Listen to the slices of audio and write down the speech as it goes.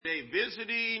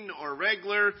visiting or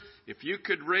regular, if you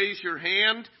could raise your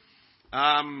hand.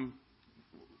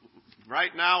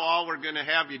 Right now, all we're going to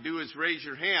have you do is raise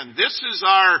your hand. This is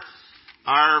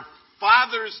our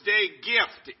Father's Day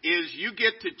gift, is you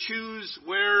get to choose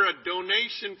where a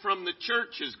donation from the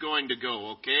church is going to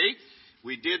go, okay?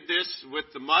 We did this with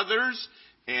the mothers,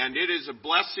 and it is a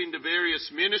blessing to various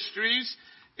ministries.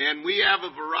 And we have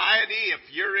a variety.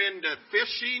 If you're into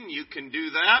fishing, you can do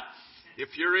that.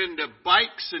 If you're into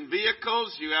bikes and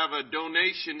vehicles, you have a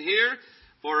donation here.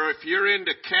 Or if you're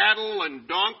into cattle and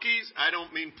donkeys, I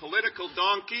don't mean political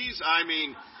donkeys, I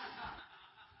mean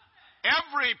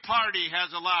every party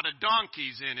has a lot of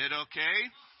donkeys in it, okay?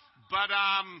 But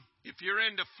if you're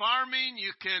into farming,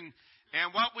 you can,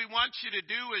 and what we want you to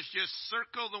do is just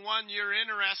circle the one you're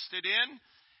interested in.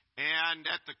 And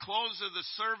at the close of the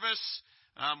service,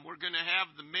 we're going to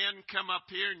have the men come up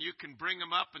here, and you can bring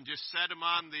them up and just set them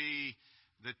on the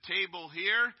table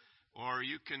here. Or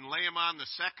you can lay them on the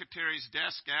secretary's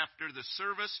desk after the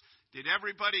service. Did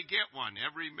everybody get one?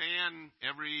 Every man,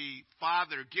 every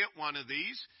father get one of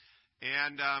these.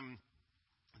 And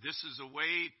this is a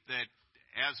way that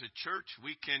as a church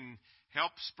we can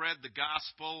help spread the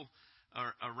gospel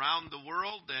around the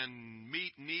world and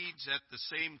meet needs at the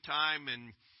same time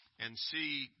and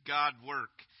see God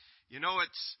work. You know,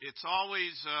 it's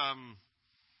always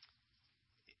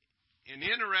an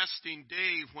interesting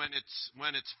day when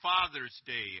it's Father's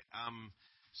Day.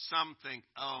 Some think,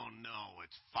 oh no,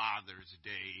 it's Father's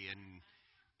Day,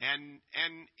 and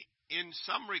in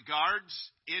some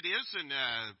regards it isn't.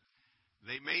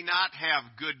 They may not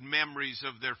have good memories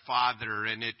of their father,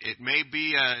 and it may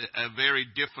be a very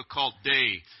difficult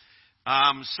day.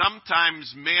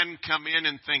 Sometimes men come in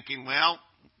and thinking, well,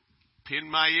 pin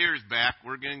my ears back,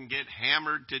 we're going to get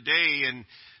hammered today, and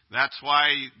that's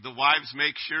why the wives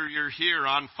make sure you're here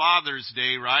on Father's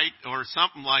Day, right? Or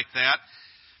something like that.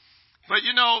 But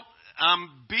you know,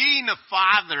 being a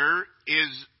father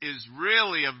is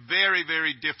really a very,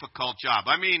 very difficult job.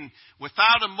 I mean,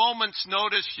 without a moment's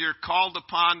notice, you're called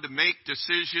upon to make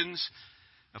decisions.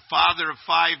 A father of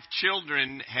 5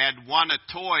 children had won a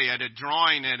toy at a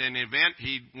drawing at an event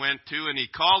he went to, and he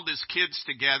called his kids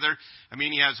together. I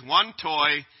mean, he has 1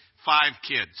 toy, 5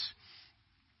 kids.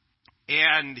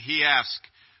 And he asked,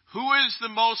 who is the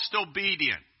most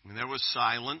obedient? And there was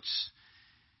silence.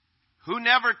 Who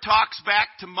never talks back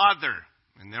to mother?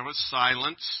 And there was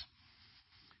silence.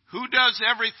 Who does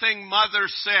everything mother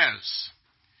says?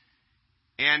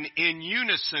 And in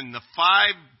unison, the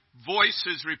 5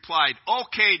 voices replied,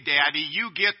 okay, Daddy, you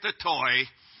get the toy.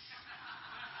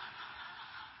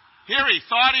 Here he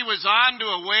thought he was on to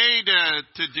a way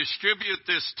to distribute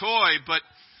this toy, but,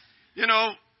 you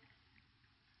know,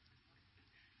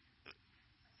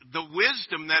 the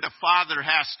wisdom that a father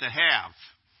has to have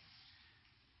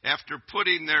after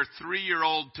putting their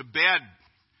 3-year-old to bed,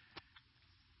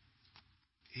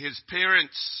 his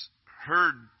parents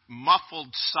heard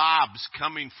muffled sobs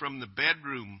coming from the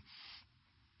bedroom,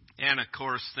 and of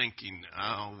course thinking,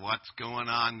 oh, what's going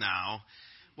on now?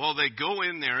 Well, they go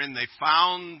in there and they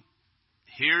found,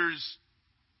 here's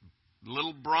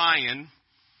little Brian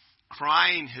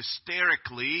crying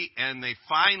hysterically, and they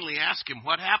finally asked him,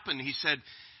 what happened? He said,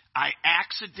 I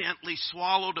accidentally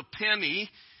swallowed a penny,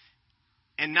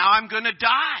 and now I'm going to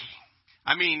die.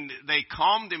 I mean, they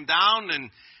calmed him down,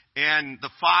 and the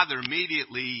father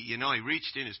immediately, you know, he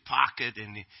reached in his pocket,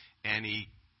 and he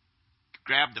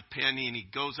grabbed a penny, and he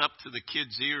goes up to the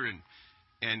kid's ear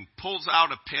and pulls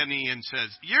out a penny and says,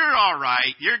 you're all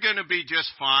right. You're going to be just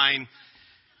fine.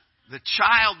 The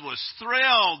child was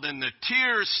thrilled, and the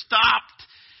tears stopped.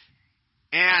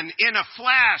 And in a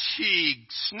flash, he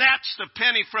snatched the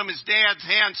penny from his dad's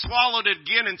hand, swallowed it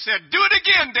again, and said, do it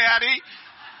again, Daddy.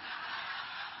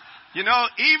 You know,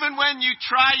 even when you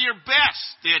try your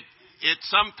best, it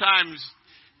sometimes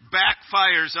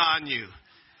backfires on you.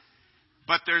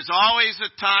 But there's always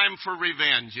a time for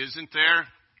revenge, isn't there?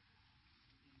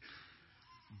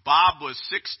 Bob was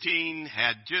 16,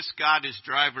 had just got his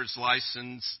driver's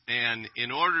license, and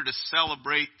in order to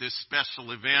celebrate this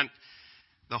special event,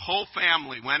 the whole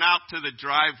family went out to the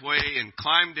driveway and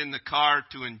climbed in the car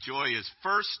to enjoy his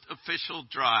first official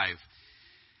drive.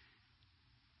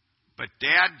 But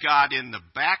Dad got in the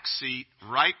back seat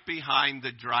right behind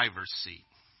the driver's seat.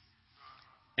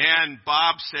 And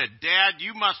Bob said, Dad,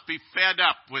 you must be fed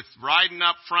up with riding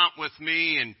up front with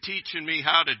me and teaching me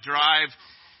how to drive.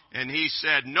 And he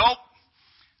said, nope,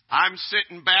 I'm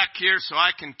sitting back here so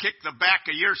I can kick the back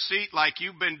of your seat like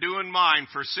you've been doing mine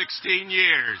for 16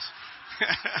 years.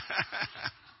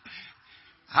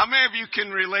 How many of you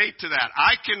can relate to that?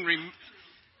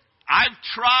 I've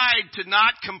tried to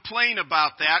not complain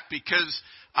about that because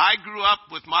I grew up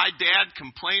with my dad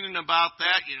complaining about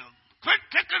that, quit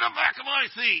kicking the back of my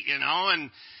seat, and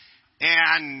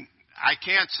I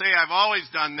can't say I've always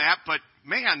done that, but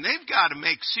man, they've got to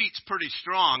make seats pretty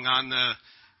strong on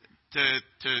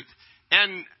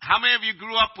and how many of you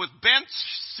grew up with bench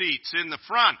seats in the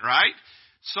front, right?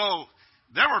 So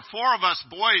there were 4 of us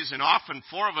boys, and often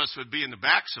 4 of us would be in the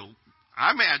back, so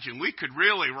I imagine we could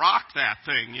really rock that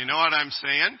thing, you know what I'm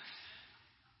saying?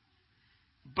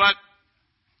 But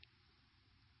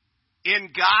in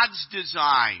God's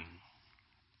design,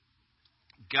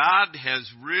 God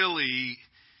has really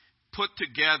put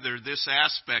together this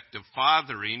aspect of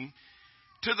fathering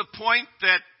to the point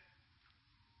that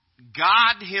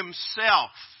God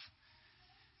Himself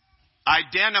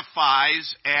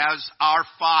identifies as our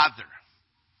Father.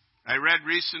 I read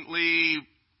recently,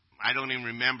 I don't even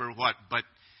remember what, but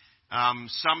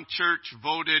some church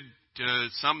voted,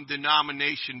 some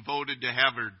denomination voted to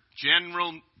have a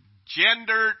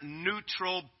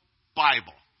gender-neutral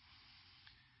Bible.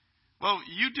 Well,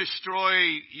 you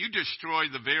destroy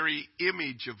the very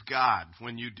image of God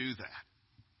when you do that.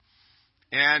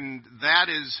 And that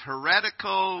is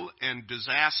heretical and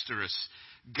disastrous.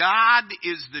 God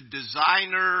is the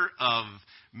designer of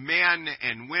men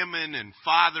and women and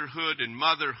fatherhood and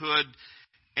motherhood.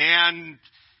 And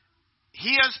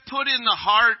He has put in the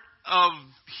heart of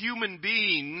human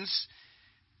beings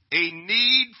a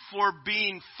need for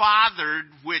being fathered,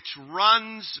 which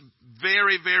runs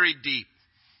very, very deep.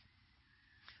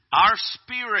 Our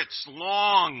spirits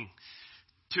long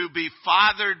to be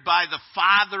fathered by the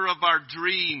Father of our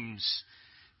dreams.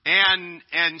 And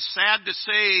sad to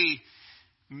say,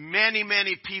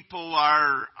 many people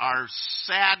are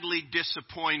sadly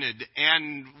disappointed.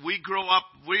 And we grow up,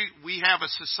 we have a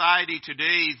society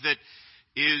today that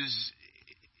is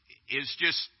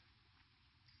just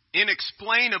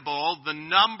inexplainable, the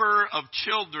number of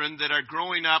children that are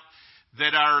growing up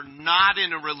that are not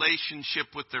in a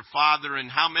relationship with their father,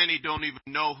 and how many don't even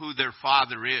know who their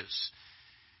father is.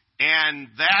 And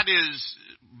that is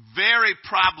very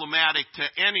problematic to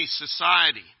any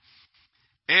society.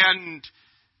 And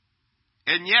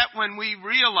yet when we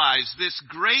realize this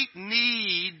great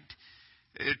need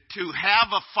to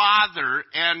have a father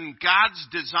and God's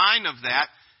design of that,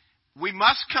 we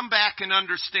must come back and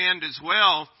understand as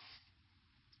well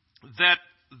that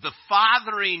the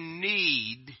fathering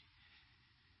need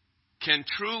can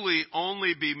truly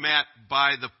only be met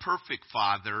by the perfect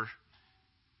Father,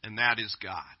 and that is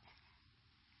God.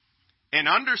 And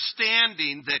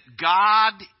understanding that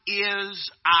God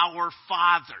is our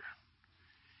Father,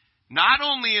 not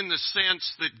only in the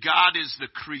sense that God is the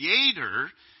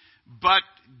Creator, but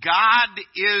God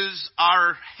is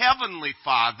our Heavenly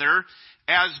Father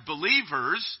as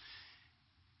believers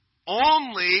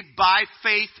only by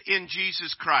faith in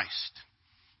Jesus Christ.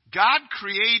 God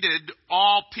created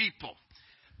all people,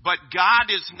 but God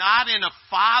is not in a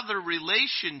father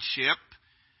relationship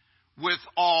with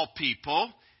all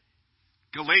people.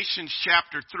 Galatians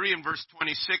chapter 3 and verse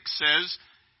 26 says,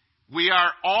 we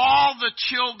are all the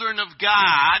children of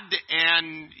God,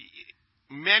 and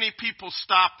many people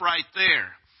stop right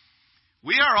there.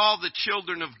 We are all the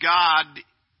children of God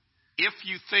if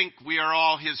you think we are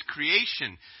all His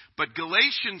creation. But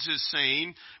Galatians is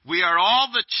saying we are all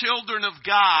the children of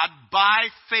God by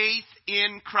faith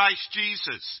in Christ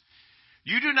Jesus.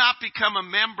 You do not become a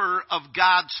member of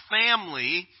God's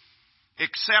family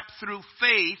except through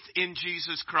faith in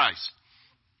Jesus Christ.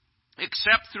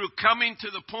 Except through coming to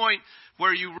the point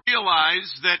where you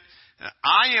realize that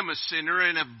I am a sinner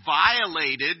and have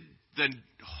violated the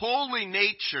holy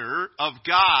nature of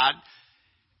God,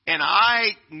 and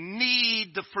I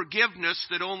need the forgiveness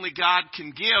that only God can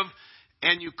give.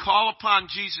 And you call upon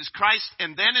Jesus Christ.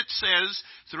 And then it says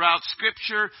throughout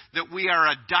Scripture that we are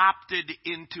adopted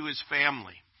into His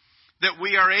family. That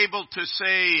we are able to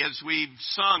say, as we've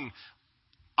sung,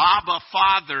 Abba,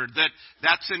 Father,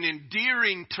 that's an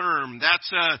endearing term.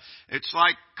 It's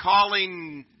like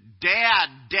calling Dad,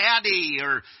 Daddy,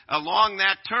 or along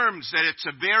that terms, that it's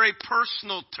a very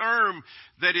personal term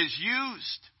that is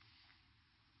used.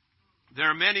 There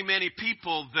are many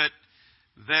people that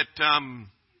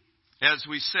as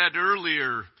we said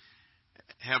earlier,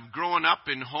 have grown up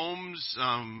in homes,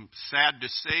 sad to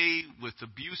say, with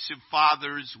abusive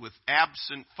fathers, with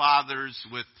absent fathers,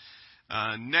 with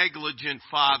negligent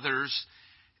fathers.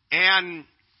 And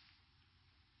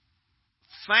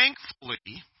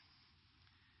thankfully,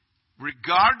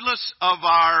 regardless of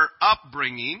our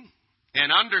upbringing,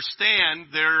 and understand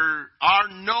there are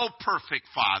no perfect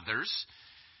fathers,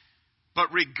 but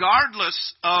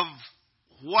regardless of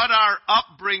what our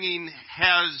upbringing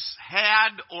has had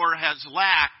or has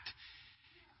lacked,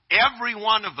 every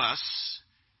one of us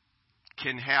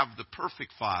can have the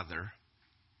perfect Father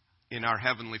in our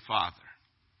Heavenly Father.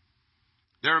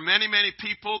 There are many, many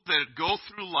people that go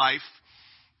through life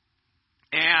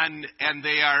and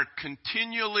they are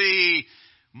continually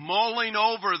mulling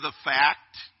over the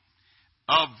fact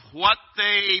of what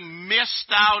they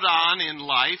missed out on in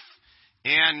life,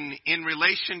 and in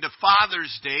relation to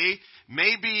Father's Day,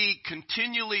 maybe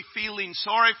continually feeling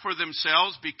sorry for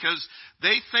themselves because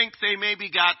they think they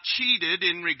maybe got cheated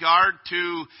in regard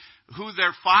to who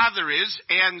their father is,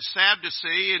 and sad to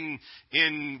say,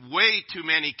 in way too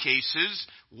many cases,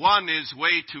 one is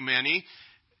way too many,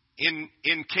 in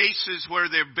cases where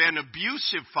there have been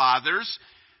abusive fathers.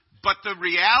 But the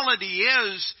reality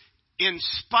is, in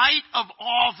spite of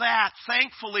all that,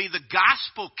 thankfully the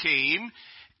gospel came,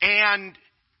 and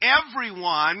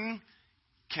everyone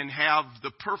can have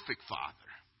the perfect Father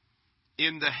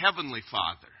in the Heavenly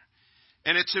Father.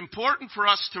 And it's important for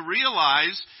us to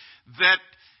realize that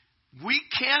we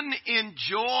can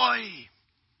enjoy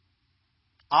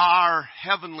our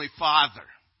Heavenly Father.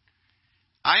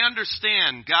 I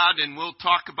understand God, and we'll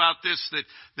talk about this,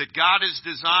 that God has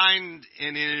designed,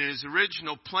 and in His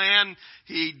original plan,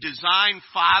 He designed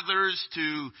fathers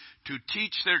to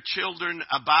teach their children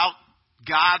about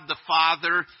God the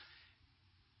Father.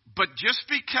 But just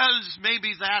because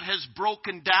maybe that has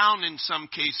broken down in some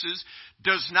cases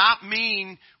does not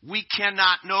mean we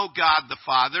cannot know God the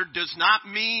Father, does not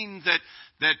mean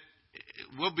that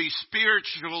we'll be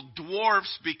spiritual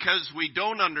dwarfs because we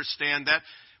don't understand that.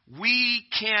 We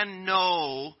can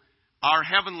know our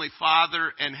Heavenly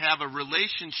Father and have a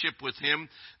relationship with Him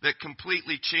that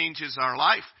completely changes our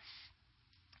life.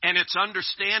 And it's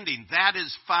understanding. That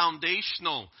is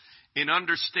foundational. In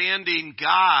understanding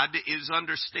God is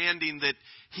understanding that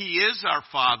He is our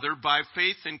Father by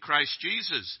faith in Christ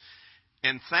Jesus.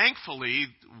 And thankfully,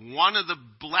 one of the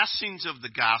blessings of the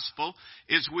gospel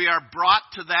is we are brought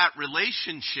to that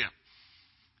relationship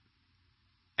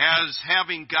as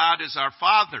having God as our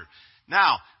Father.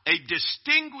 Now, a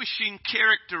distinguishing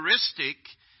characteristic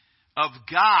of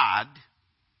God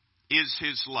is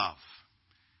His love.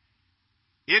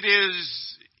 It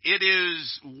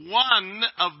is one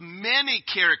of many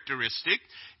characteristics.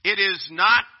 It is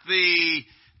not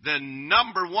the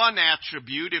number one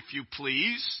attribute, if you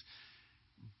please,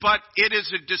 but it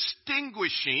is a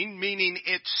distinguishing, meaning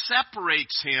it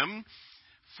separates Him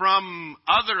from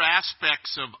other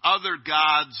aspects of other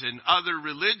gods and other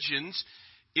religions,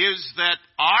 is that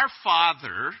our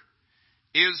Father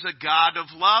is a God of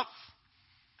love.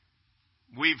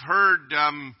 We've heard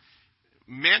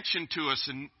mentioned to us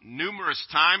numerous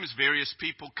times, various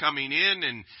people coming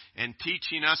in and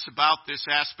teaching us about this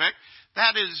aspect.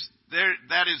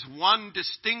 That is one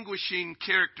distinguishing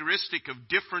characteristic of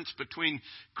difference between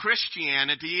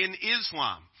Christianity and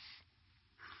Islam.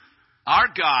 Our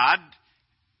God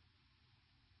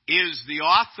is the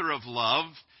author of love.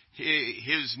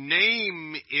 His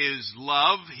name is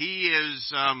love.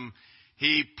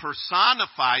 He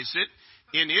personifies it.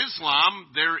 In Islam,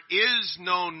 there is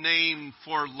no name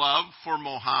for love for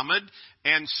Muhammad,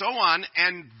 and so on,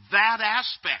 and that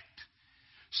aspect.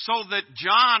 So that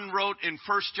John wrote in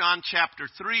 1 John chapter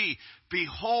 3,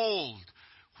 "Behold,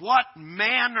 what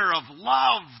manner of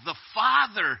love the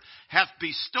Father hath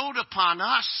bestowed upon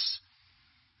us,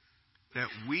 that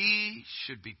we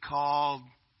should be called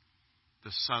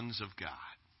the sons of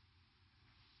God."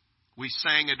 We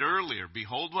sang it earlier.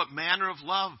 Behold, what manner of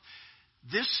love.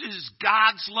 This is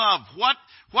God's love.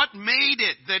 What made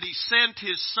it that He sent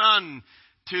His Son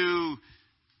to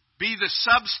be the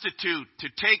substitute, to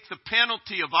take the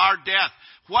penalty of our death?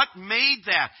 What made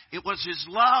that? It was His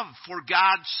love. For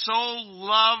God so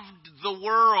loved the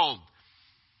world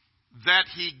that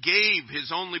He gave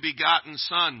His only begotten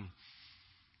Son.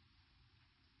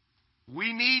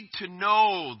 We need to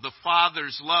know the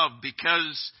Father's love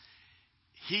because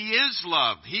He is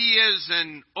love. He is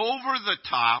an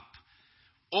over-the-top,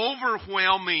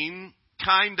 overwhelming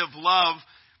kind of love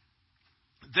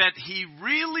that He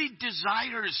really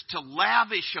desires to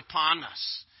lavish upon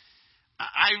us.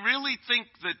 I really think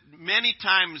that many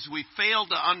times we fail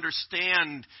to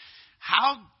understand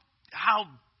how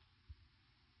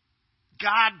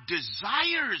God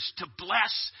desires to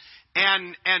bless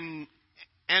and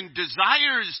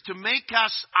desires to make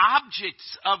us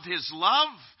objects of His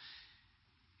love.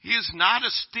 He is not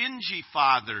a stingy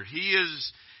Father. He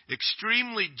is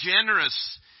extremely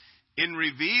generous in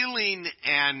revealing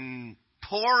and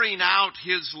pouring out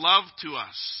His love to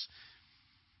us.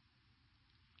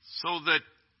 So that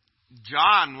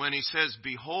John, when he says,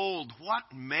 behold, what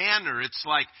manner, it's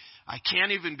like I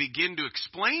can't even begin to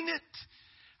explain it.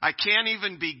 I can't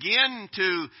even begin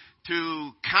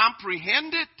to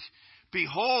comprehend it.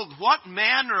 Behold, what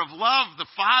manner of love the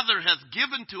Father hath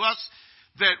given to us,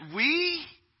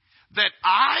 that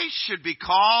I should be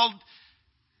called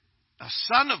a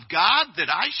son of God, that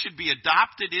I should be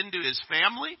adopted into His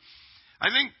family. I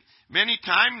think many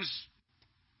times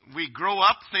we grow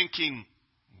up thinking,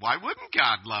 why wouldn't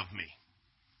God love me?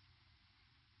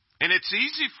 And it's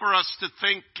easy for us to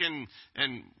think, and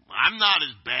I'm not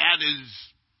as bad as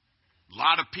a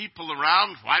lot of people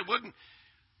around. Why wouldn't?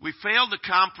 We fail to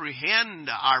comprehend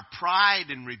our pride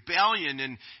and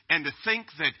rebellion and to think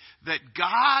that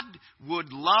God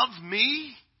would love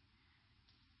me.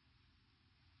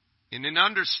 And in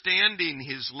understanding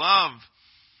His love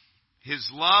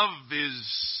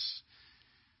is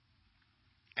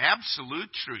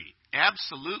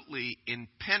absolutely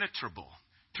impenetrable.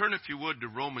 Turn, if you would, to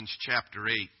Romans chapter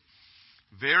 8.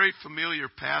 Very familiar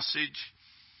passage.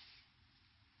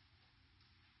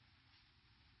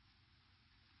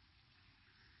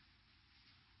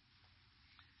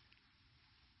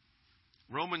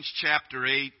 Romans chapter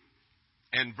 8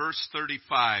 and verse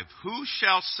 35. Who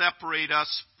shall separate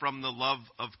us from the love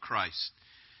of Christ?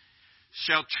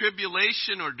 Shall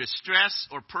tribulation or distress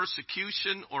or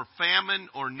persecution or famine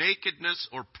or nakedness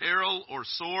or peril or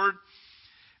sword?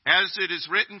 As it is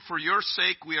written, for your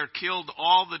sake we are killed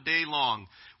all the day long.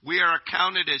 We are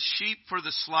accounted as sheep for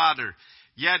the slaughter.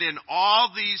 Yet in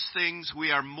all these things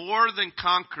we are more than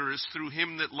conquerors through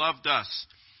Him that loved us.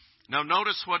 Now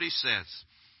notice what he says.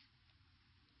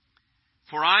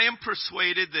 For I am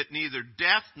persuaded that neither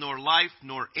death, nor life,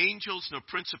 nor angels, nor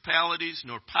principalities,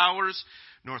 nor powers,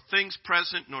 nor things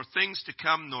present, nor things to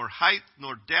come, nor height,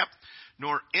 nor depth,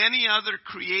 nor any other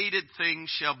created thing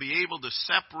shall be able to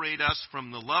separate us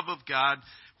from the love of God,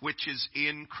 which is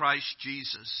in Christ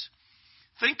Jesus.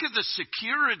 Think of the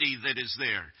security that is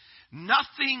there.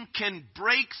 Nothing can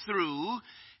break through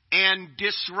and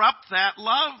disrupt that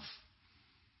love.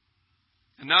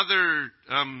 Another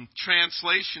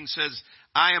translation says,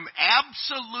 I am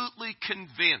absolutely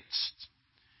convinced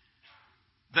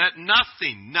that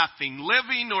nothing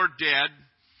living or dead,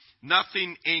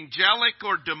 nothing angelic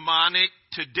or demonic,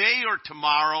 today or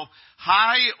tomorrow,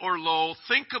 high or low,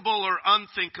 thinkable or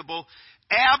unthinkable,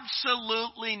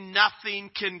 absolutely nothing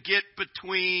can get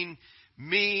between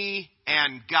me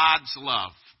and God's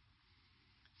love.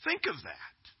 Think of that.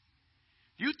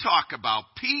 You talk about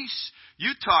peace.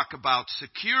 You talk about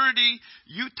security.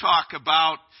 You talk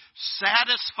about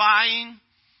satisfying.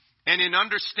 And in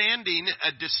understanding,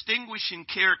 a distinguishing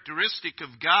characteristic of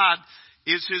God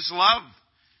is His love.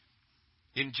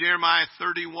 In Jeremiah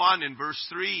 31 and verse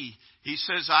 3, He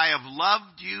says, I have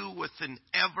loved you with an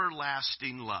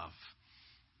everlasting love.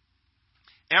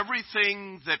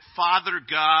 Everything that Father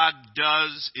God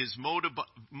does is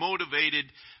motivated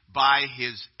by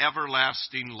His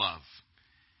everlasting love.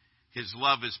 His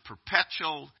love is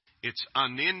perpetual, it's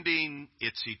unending,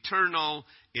 it's eternal,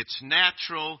 it's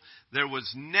natural. There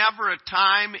was never a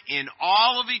time in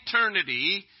all of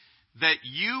eternity that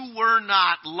you were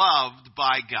not loved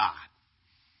by God.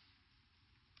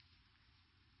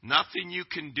 Nothing you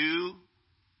can do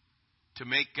to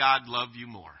make God love you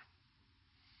more.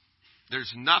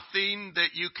 There's nothing that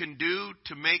you can do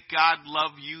to make God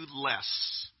love you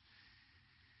less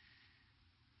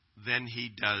than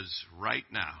He does right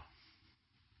now.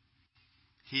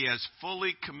 He has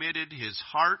fully committed His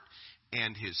heart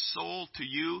and His soul to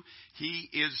you. He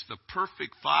is the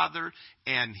perfect Father,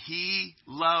 and He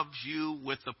loves you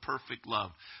with a perfect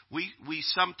love. We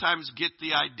sometimes get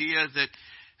the idea that,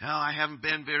 I haven't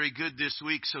been very good this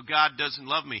week, so God doesn't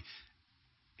love me.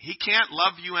 He can't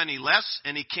love you any less,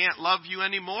 and He can't love you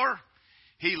any more.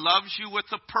 He loves you with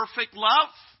a perfect love.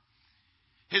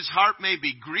 His heart may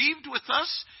be grieved with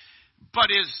us, but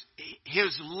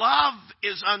His love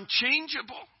is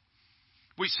unchangeable.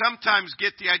 We sometimes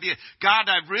get the idea, God,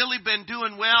 I've really been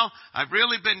doing well. I've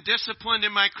really been disciplined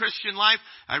in my Christian life.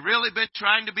 I've really been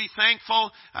trying to be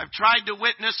thankful. I've tried to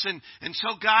witness. And so,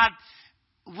 God,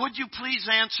 would you please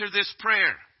answer this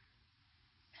prayer?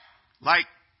 Like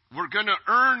we're going to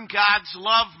earn God's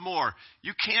love more.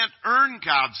 You can't earn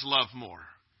God's love more.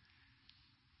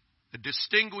 A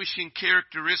distinguishing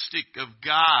characteristic of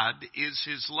God is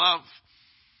His love.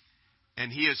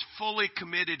 And He has fully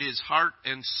committed His heart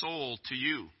and soul to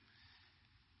you.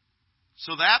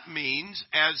 So that means,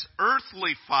 as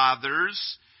earthly fathers,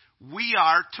 we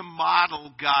are to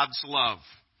model God's love.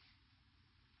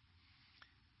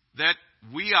 That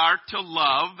we are to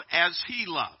love as He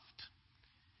loved.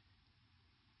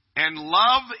 And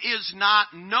love is not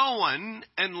known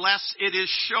unless it is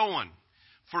shown.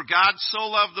 For God so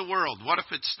loved the world. What if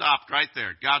it stopped right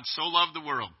there? God so loved the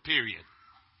world, period.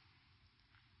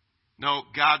 No,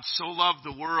 God so loved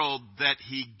the world that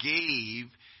He gave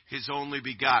His only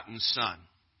begotten Son.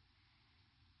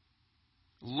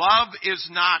 Love is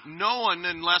not known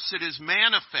unless it is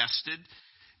manifested.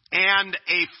 And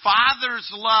a father's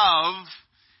love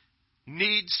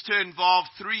needs to involve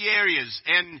three areas.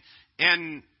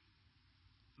 And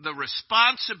the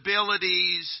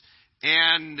responsibilities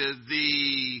and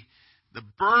the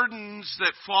burdens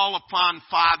that fall upon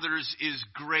fathers is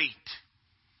great.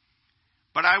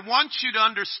 But I want you to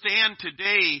understand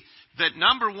today that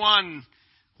number one,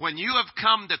 when you have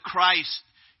come to Christ,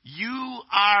 you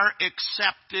are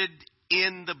accepted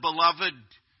in the beloved.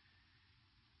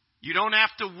 You don't have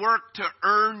to work to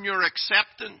earn your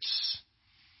acceptance.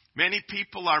 Many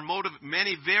people are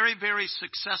many very, very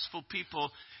successful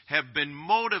people have been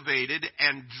motivated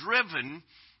and driven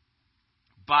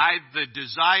by the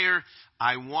desire,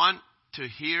 I want to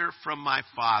hear from my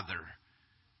Father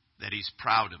that He's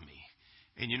proud of me.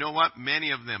 And you know what?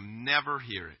 Many of them never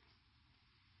hear it.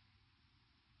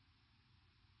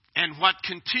 And what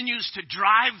continues to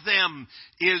drive them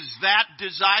is that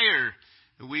desire.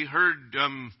 We heard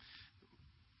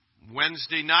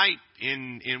Wednesday night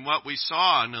in what we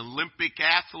saw, an Olympic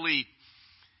athlete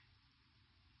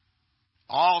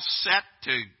all set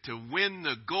to win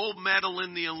the gold medal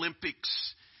in the Olympics,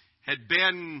 had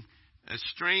been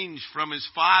estranged from his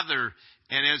father.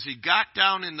 And as he got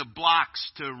down in the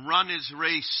blocks to run his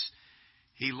race,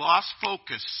 he lost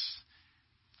focus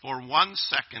for 1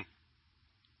 second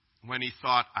when he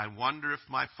thought, I wonder if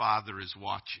my father is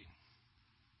watching.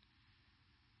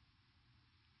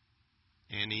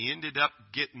 And he ended up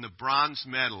getting the bronze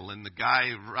medal. And the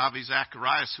guy, Ravi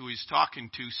Zacharias, who he's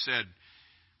talking to, said,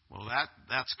 well,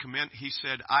 that's commend. He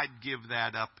said, I'd give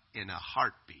that up in a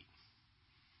heartbeat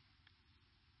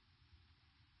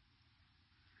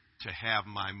to have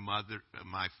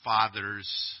my father's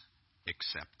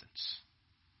acceptance.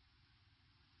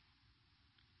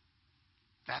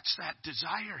 That's that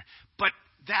desire. But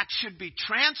that should be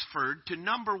transferred to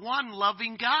number one,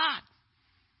 loving God.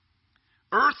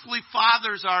 Earthly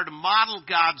fathers are to model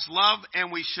God's love,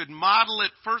 and we should model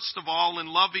it first of all in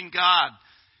loving God.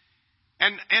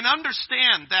 And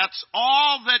understand that's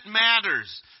all that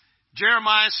matters.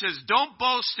 Jeremiah says, don't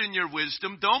boast in your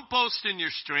wisdom, don't boast in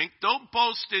your strength, don't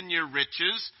boast in your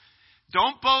riches,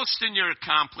 don't boast in your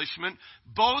accomplishment.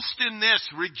 Boast in this,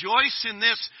 rejoice in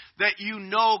this, that you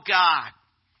know God.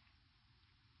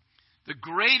 The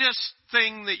greatest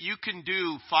thing that you can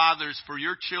do, fathers, for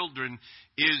your children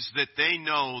is that they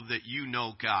know that you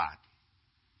know God.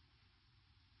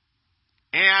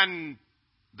 And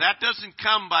that doesn't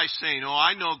come by saying, oh,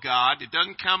 I know God. It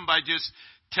doesn't come by just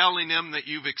telling them that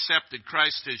you've accepted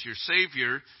Christ as your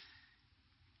Savior.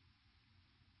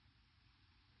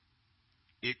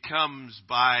 It comes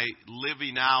by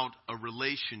living out a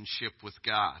relationship with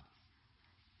God.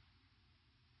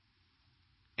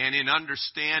 And in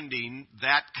understanding,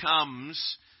 that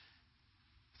comes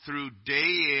through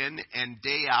day in and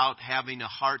day out having a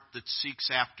heart that seeks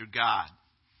after God.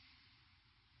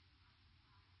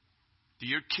 Do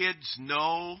your kids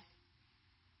know?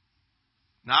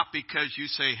 Not because you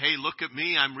say, hey, look at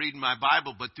me, I'm reading my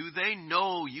Bible, but do they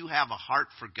know you have a heart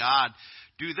for God?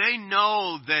 Do they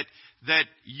know that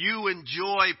you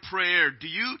enjoy prayer?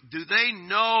 Do they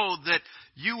know that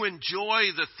you enjoy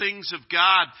the things of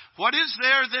God? What is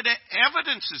there that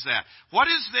evidences that? What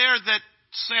is there that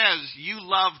says you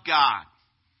love God?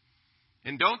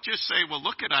 And don't just say, well,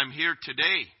 look at, I'm here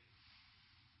today.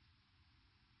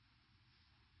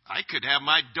 I could have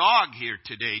my dog here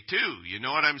today too. You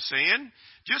know what I'm saying?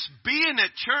 Just being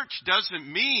at church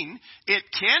doesn't mean, it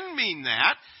can mean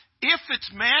that if it's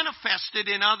manifested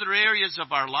in other areas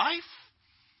of our life.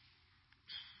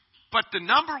 But the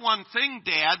number one thing,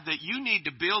 Dad, that you need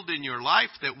to build in your life,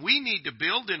 that we need to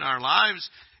build in our lives,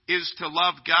 is to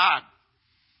love God.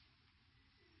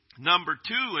 Number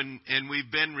two, and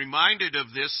we've been reminded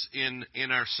of this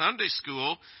in our Sunday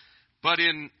school, but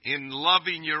in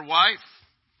loving your wife.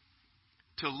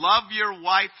 To love your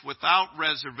wife without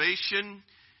reservation,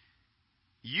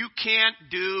 you can't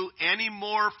do any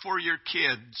more for your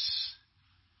kids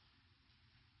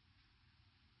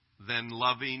than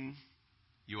loving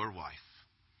your wife.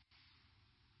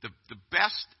 The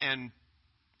best and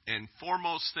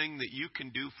foremost thing that you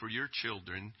can do for your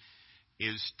children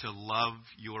is to love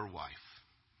your wife.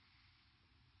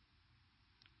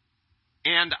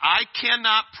 And I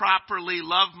cannot properly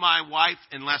love my wife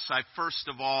unless I first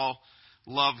of all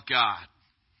love God.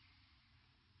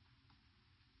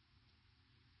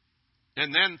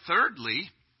 And then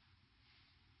thirdly,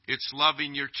 it's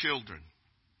loving your children.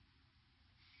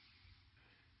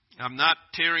 I'm not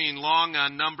tarrying long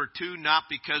on number 2, not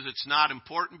because it's not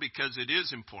important, because it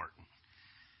is important.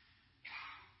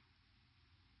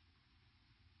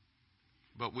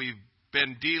 But we've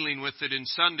been dealing with it in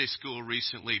Sunday school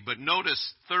recently. But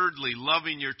notice, thirdly,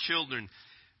 loving your children.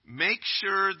 Make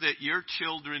sure that your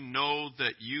children know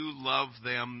that you love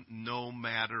them no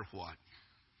matter what.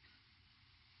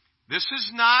 This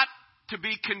is not to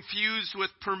be confused with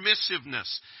permissiveness.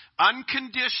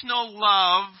 Unconditional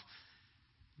love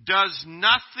does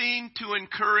nothing to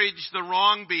encourage the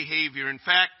wrong behavior. In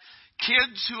fact,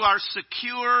 kids who are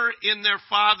secure in their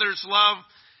father's love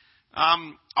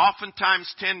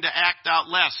oftentimes tend to act out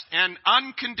less. And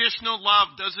unconditional love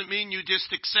doesn't mean you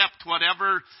just accept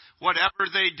whatever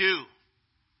they do.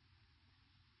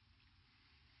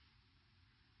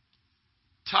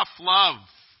 Tough love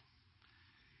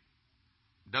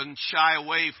doesn't shy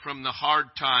away from the hard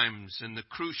times and the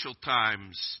crucial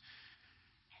times.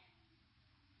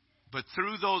 But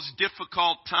through those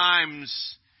difficult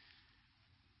times,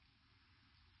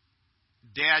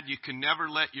 Dad, you can never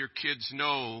let your kids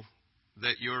know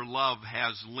that your love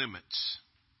has limits.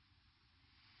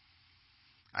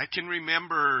 I can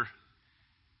remember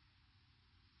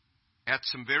at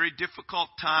some very difficult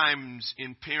times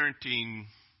in parenting,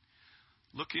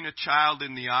 looking a child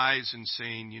in the eyes and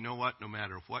saying, you know what, no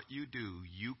matter what you do,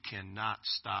 you cannot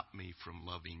stop me from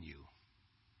loving you.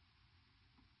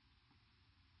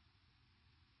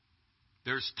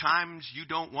 There's times you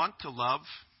don't want to love,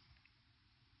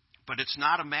 but it's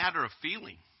not a matter of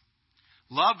feeling.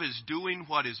 Love is doing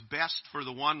what is best for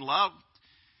the one loved.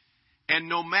 And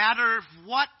no matter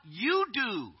what you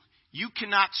do, you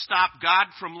cannot stop God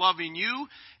from loving you.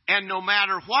 And no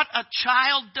matter what a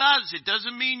child does, it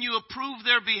doesn't mean you approve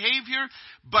their behavior,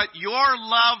 but your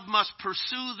love must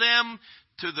pursue them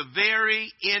to the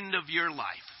very end of your life.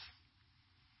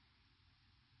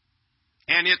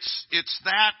 And it's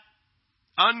that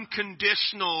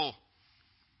unconditional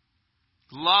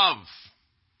love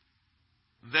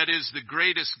that is the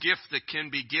greatest gift that can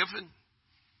be given.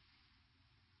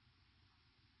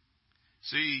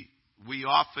 See, we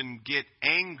often get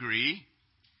angry.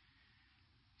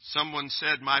 Someone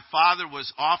said, my father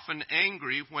was often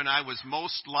angry when I was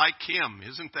most like him.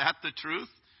 Isn't that the truth?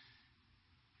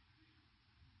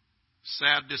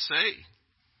 Sad to say.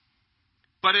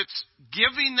 But it's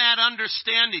giving that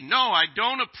understanding. No, I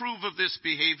don't approve of this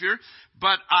behavior,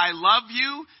 but I love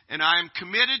you and I am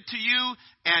committed to you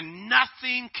and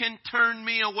nothing can turn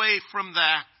me away from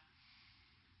that.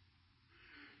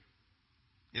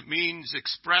 It means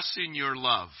expressing your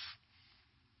love.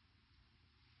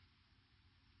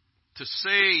 To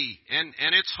say, and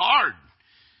it's hard.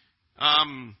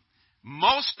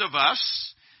 Most of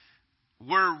us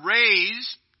were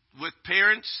raised with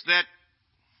parents that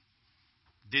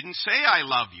didn't say I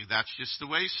love you. That's just the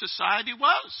way society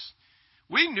was.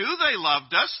 We knew they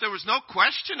loved us. There was no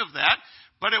question of that,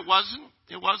 but it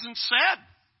wasn't said.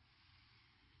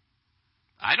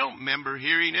 I don't remember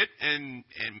hearing it,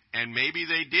 and maybe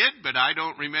they did, but I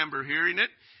don't remember hearing it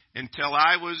until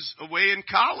I was away in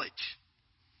college.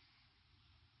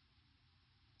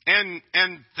 And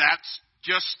that's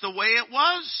just the way it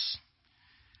was.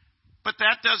 But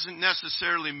that doesn't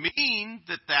necessarily mean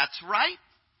that that's right.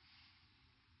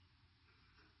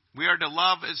 We are to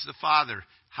love as the Father.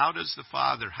 How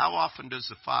often does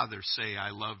the Father say,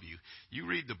 I love you? You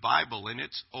read the Bible and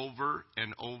it's over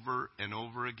and over and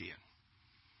over again.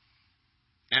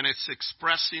 And it's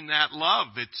expressing that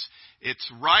love.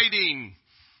 It's writing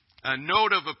a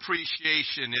note of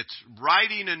appreciation. It's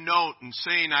writing a note and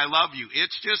saying, I love you.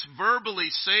 It's just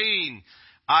verbally saying,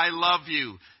 I love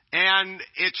you. And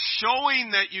it's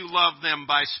showing that you love them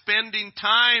by spending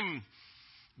time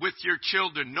with your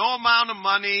children. No amount of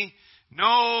money,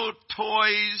 no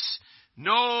toys,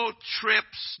 no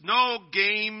trips, no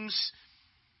games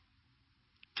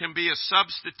can be a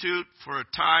substitute for a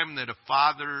time that a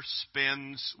father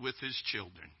spends with his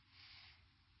children.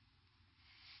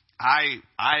 I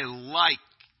like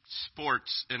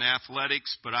sports and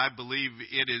athletics, but I believe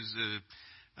it is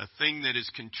a thing that is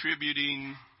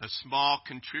contributing, a small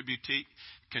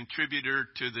contributor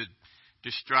to the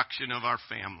destruction of our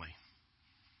family.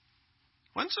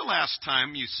 When's the last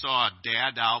time you saw a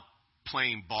dad out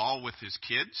playing ball with his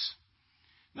kids?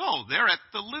 No, they're at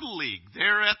the Little League.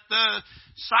 They're at the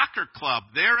soccer club.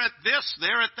 They're at this.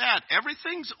 They're at that.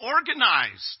 Everything's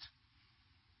organized.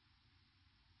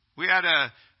 We had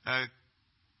a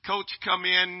coach come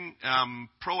in,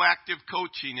 proactive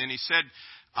coaching, and he said,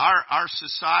 Our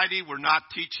society, we're not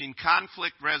teaching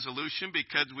conflict resolution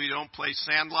because we don't play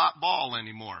sandlot ball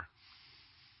anymore.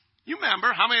 You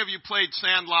remember, how many of you played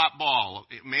sandlot ball?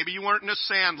 Maybe you weren't in a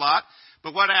sandlot,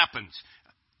 but what happens?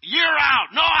 You're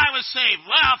out. No, I was safe.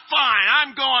 Well, fine.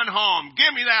 I'm going home.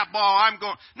 Give me that ball. I'm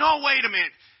going. No, wait a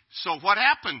minute. So what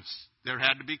happens? There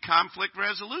had to be conflict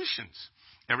resolutions.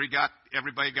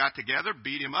 Everybody got together,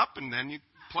 beat him up, and then you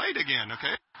played again,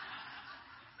 okay?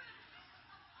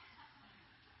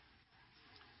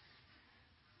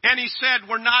 And he said,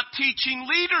 we're not teaching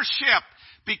leadership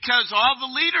because all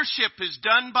the leadership is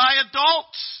done by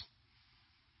adults.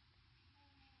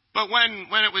 But when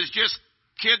it was just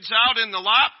kids out in the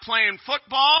lot playing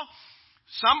football,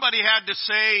 somebody had to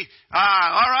say,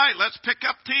 all right, let's pick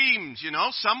up teams.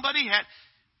 Somebody had.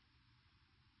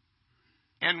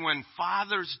 And when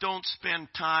fathers don't spend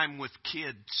time with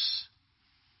kids,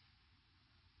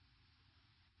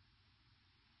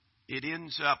 it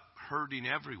ends up hurting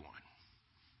everyone.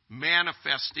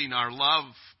 Manifesting our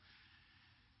love.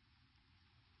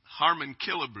 Harmon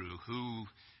Killebrew,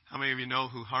 how many of you know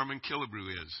who Harmon Killebrew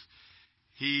is?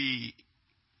 He's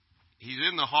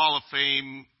in the Hall of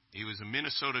Fame. He was a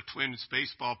Minnesota Twins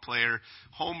baseball player,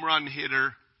 home run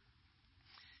hitter.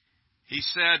 He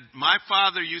said, my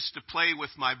father used to play with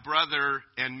my brother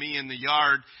and me in the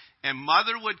yard, and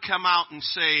Mother would come out and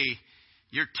say,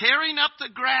 you're tearing up the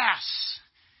grass.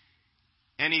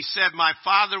 And he said, my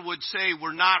father would say,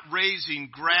 we're not raising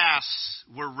grass,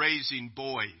 we're raising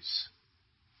boys.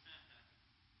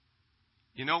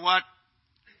 You know what?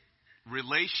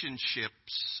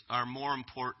 Relationships are more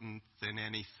important than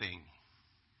anything.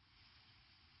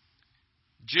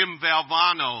 Jim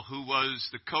Valvano, who was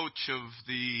the coach of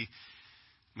the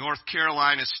North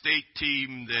Carolina State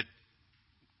team that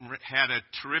had a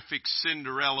terrific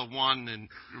Cinderella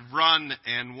run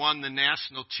and won the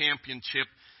national championship,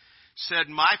 said,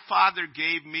 my father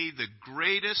gave me the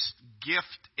greatest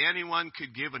gift anyone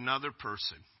could give another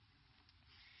person.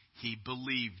 He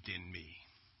believed in me.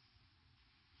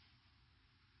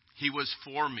 He was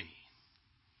for me.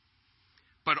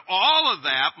 But all of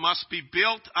that must be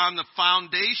built on the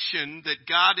foundation that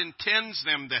God intends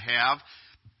them to have,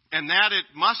 and that it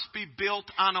must be built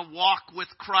on a walk with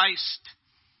Christ.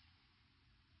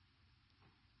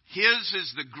 His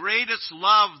is the greatest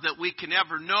love that we can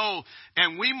ever know,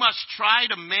 and we must try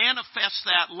to manifest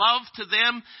that love to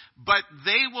them, but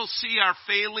they will see our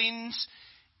failings,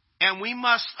 and we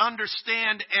must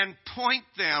understand and point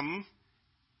them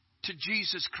to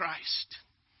Jesus Christ.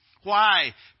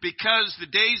 Why? Because the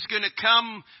day's going to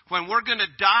come when we're going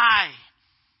to die.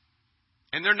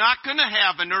 And they're not going to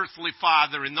have an earthly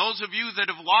father. And those of you that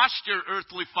have lost your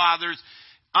earthly fathers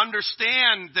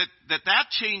understand that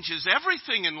changes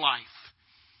everything in life.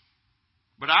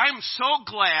 But I am so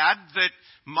glad that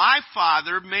my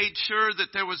father made sure that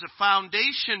there was a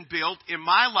foundation built in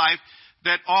my life,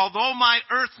 that although my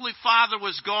earthly father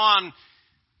was gone,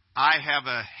 I have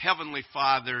a heavenly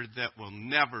Father that will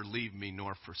never leave me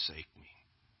nor forsake me.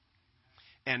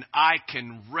 And I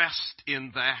can rest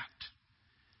in that.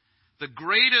 The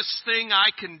greatest thing I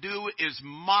can do is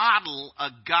model a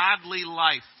godly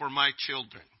life for my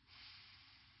children.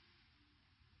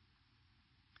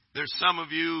 There's some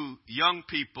of you young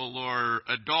people or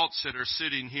adults that are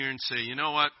sitting here and say, you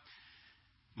know what?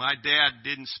 My dad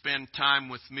didn't spend time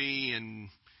with me. And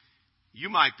you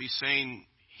might be saying,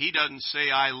 he doesn't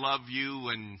say I love you.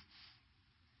 And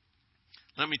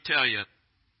let me tell you,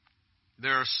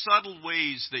 there are subtle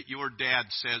ways that your dad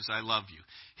says I love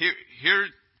you. Here,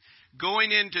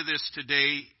 going into this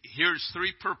today, here's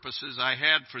 3 purposes I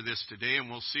had for this today,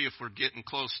 and we'll see if we're getting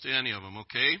close to any of them,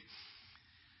 okay?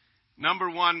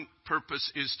 Number 1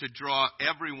 purpose is to draw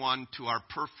everyone to our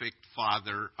perfect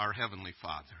Father, our Heavenly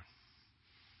Father.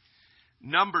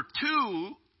 Number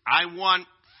 2, I want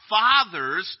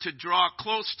fathers to draw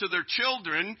close to their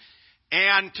children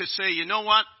and to say, you know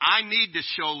what, I need to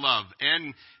show love.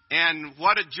 And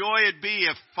what a joy it'd be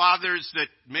if fathers that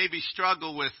maybe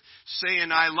struggle with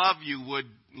saying I love you would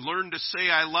learn to say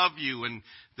I love you, and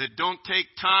that don't take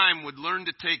time would learn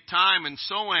to take time, and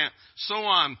so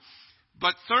on.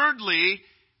 But thirdly,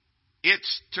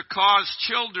 it's to cause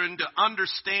children to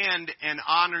understand and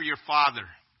honor your father.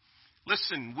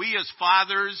 Listen, we as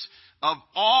fathers of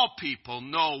all people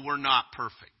know we're not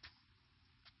perfect.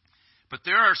 But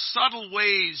there are subtle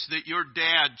ways that your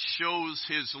dad shows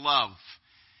his love.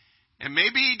 And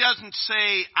maybe he doesn't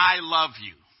say, I love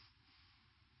you.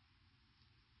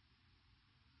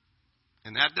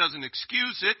 And that doesn't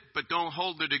excuse it, but don't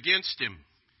hold it against him.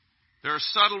 There are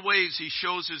subtle ways he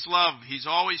shows his love. He's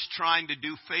always trying to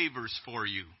do favors for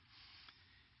you.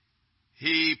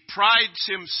 He prides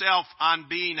himself on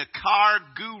being a car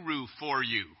guru for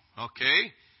you.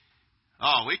 Okay?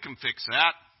 Oh, we can fix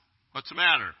that. What's the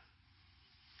matter?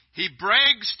 He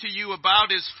brags to you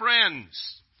about his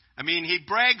friends. He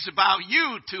brags about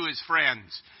you to his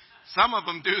friends. Some of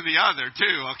them do the other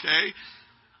too, okay?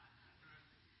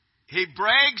 He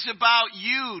brags about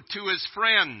you to his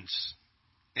friends.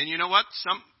 And you know what?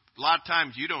 A lot of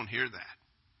times you don't hear that.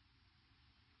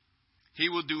 He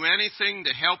will do anything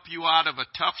to help you out of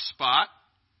a tough spot.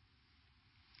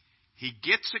 He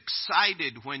gets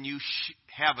excited when you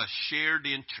have a shared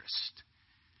interest.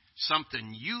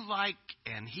 Something you like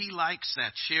and he likes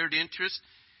that shared interest.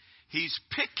 He's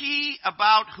picky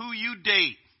about who you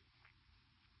date.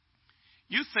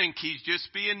 You think he's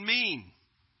just being mean.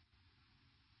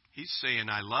 He's saying,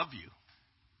 I love you.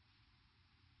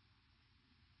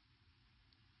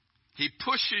 He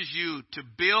pushes you to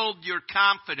build your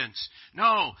confidence.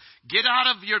 No, get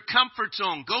out of your comfort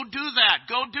zone. Go do that.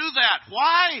 Go do that.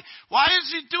 Why? Why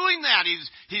is he doing that?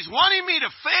 He's wanting me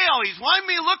to fail. He's wanting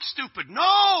me to look stupid.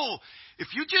 No. If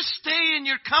you just stay in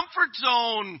your comfort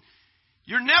zone,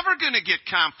 you're never going to get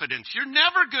confidence. You're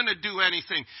never going to do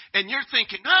anything. And you're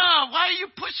thinking, oh, why are you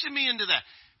pushing me into that?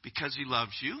 Because he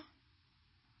loves you.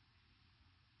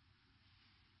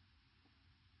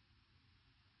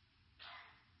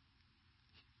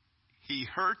 He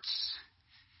hurts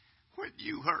when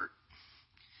you hurt.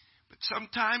 But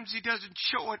sometimes he doesn't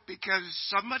show it because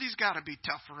somebody's got to be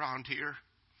tough around here.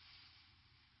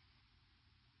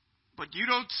 But you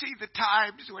don't see the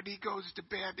times when he goes to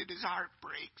bed and his heart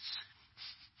breaks.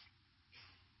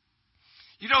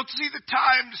 You don't see the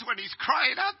times when he's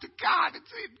crying out to God and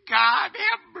saying, God,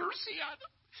 have mercy on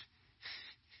him.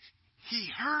 He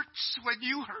hurts when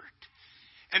you hurt.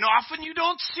 And often you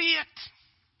don't see it.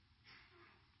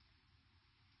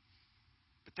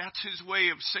 That's his way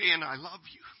of saying, I love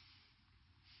you.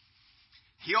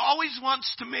 He always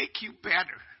wants to make you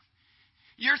better.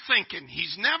 You're thinking,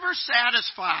 he's never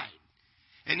satisfied.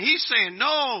 And he's saying,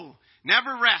 no,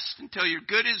 never rest until your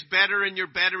good is better and your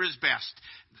better is best.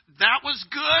 That was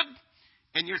good.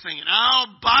 And you're thinking, oh,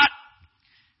 but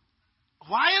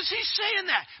why is he saying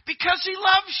that? Because he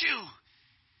loves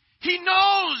you. He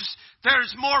knows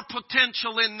there's more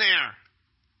potential in there.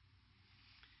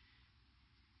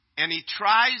 And he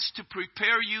tries to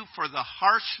prepare you for the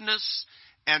harshness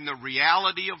and the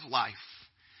reality of life.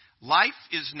 Life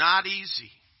is not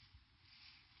easy.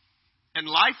 And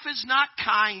life is not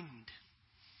kind.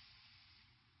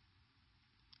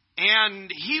 And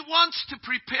he wants to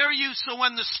prepare you so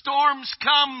when the storms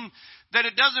come, that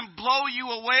it doesn't blow you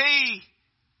away.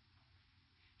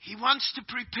 He wants to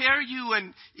prepare you.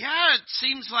 And yeah, it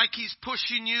seems like he's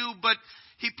pushing you, but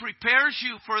he prepares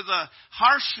you for the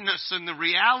harshness and the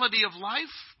reality of life.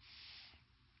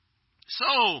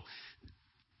 So,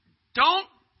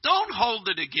 don't hold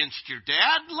it against your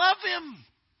dad. Love him.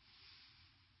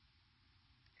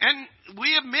 And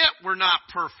we admit we're not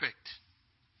perfect.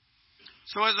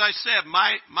 So as I said,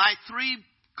 my 3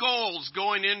 goals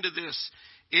going into this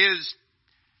is,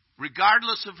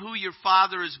 regardless of who your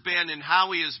father has been and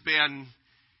how he has been,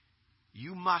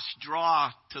 you must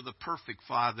draw to the perfect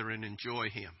Father and enjoy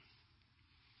him.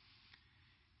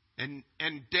 And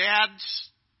dads,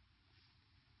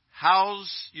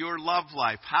 how's your love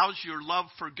life? How's your love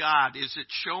for God? Is it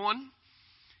showing?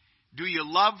 Do you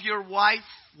love your wife?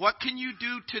 What can you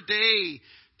do today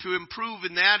to improve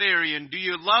in that area? And do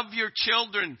you love your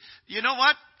children? You know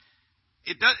what?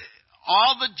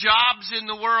 All the jobs in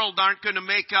the world aren't going to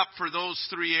make up for those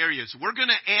 3 areas. We're going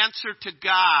to answer to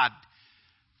God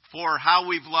for how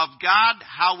we've loved God,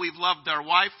 how we've loved our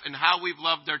wife, and how we've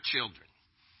loved our children.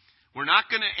 We're not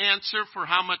going to answer for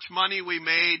how much money we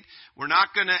made. We're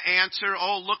not going to answer,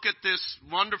 oh, look at this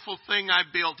wonderful thing I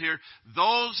built here.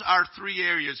 Those are 3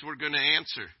 areas we're going to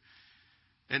answer.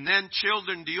 And then,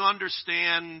 children, do you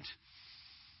understand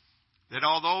that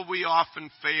although we often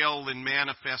fail in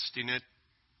manifesting it,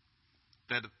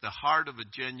 that the heart of a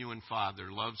genuine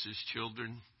father loves his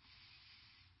children?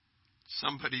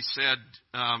 Somebody said,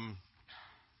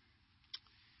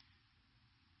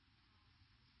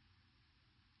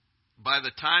 by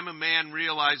the time a man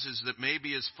realizes that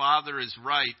maybe his father is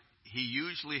right, he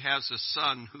usually has a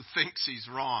son who thinks he's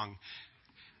wrong.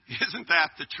 Isn't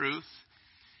that the truth?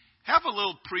 Have a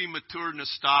little premature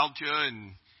nostalgia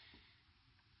and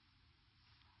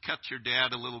cut your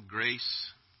dad a little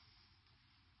grace.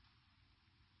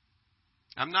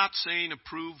 I'm not saying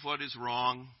approve what is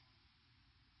wrong.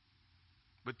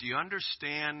 But do you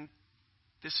understand,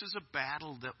 this is a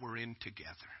battle that we're in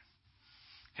together.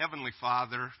 Heavenly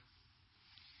Father,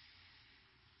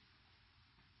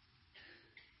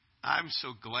 I'm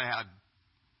so glad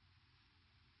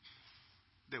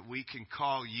that we can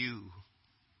call you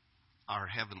our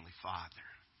Heavenly Father.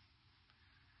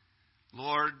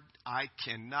 Lord, I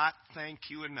cannot thank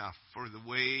you enough for the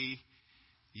way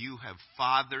you have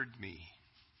fathered me,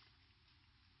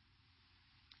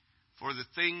 for the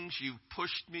things you've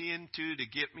pushed me into to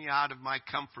get me out of my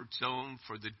comfort zone,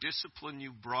 for the discipline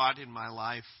you brought in my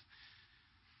life,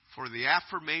 for the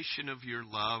affirmation of your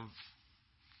love,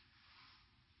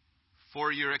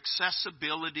 for your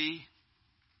accessibility,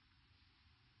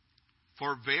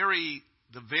 for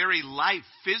the very life,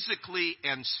 physically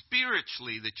and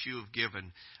spiritually, that you have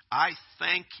given. I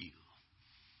thank you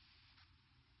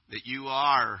that you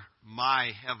are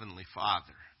my Heavenly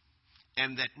Father,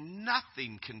 and that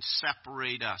nothing can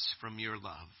separate us from your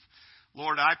love.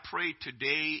 Lord, I pray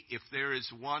today, if there is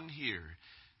one here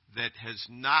that has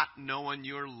not known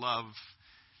your love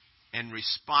and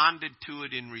responded to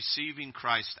it in receiving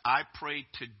Christ, I pray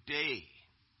today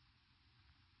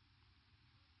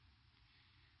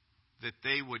that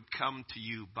they would come to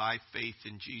you by faith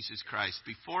in Jesus Christ.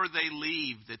 Before they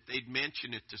leave, that they'd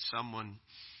mention it to someone.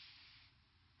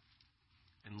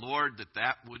 And Lord,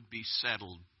 that would be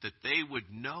settled, that they would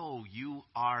know you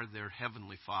are their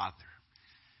Heavenly Father.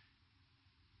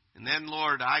 And then,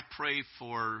 Lord, I pray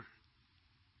for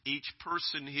each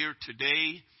person here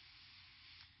today,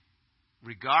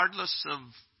 regardless of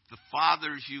the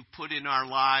fathers you put in our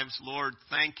lives. Lord,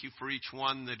 thank you for each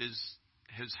one that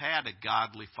has had a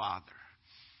godly father,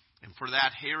 and for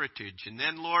that heritage. And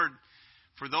then, Lord,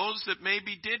 for those that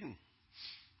maybe didn't,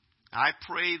 I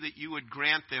pray that you would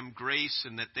grant them grace,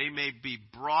 and that they may be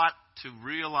brought to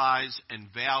realize and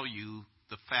value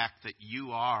the fact that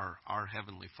you are our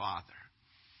Heavenly Father.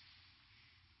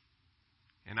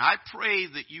 And I pray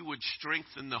that you would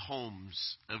strengthen the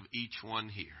homes of each one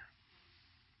here.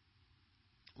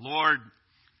 Lord,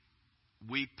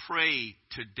 we pray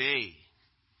today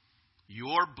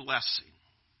your blessing,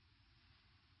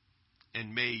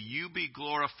 and may you be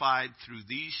glorified through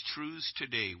these truths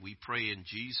today. We pray in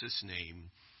Jesus' name.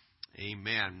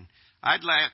 Amen. I'd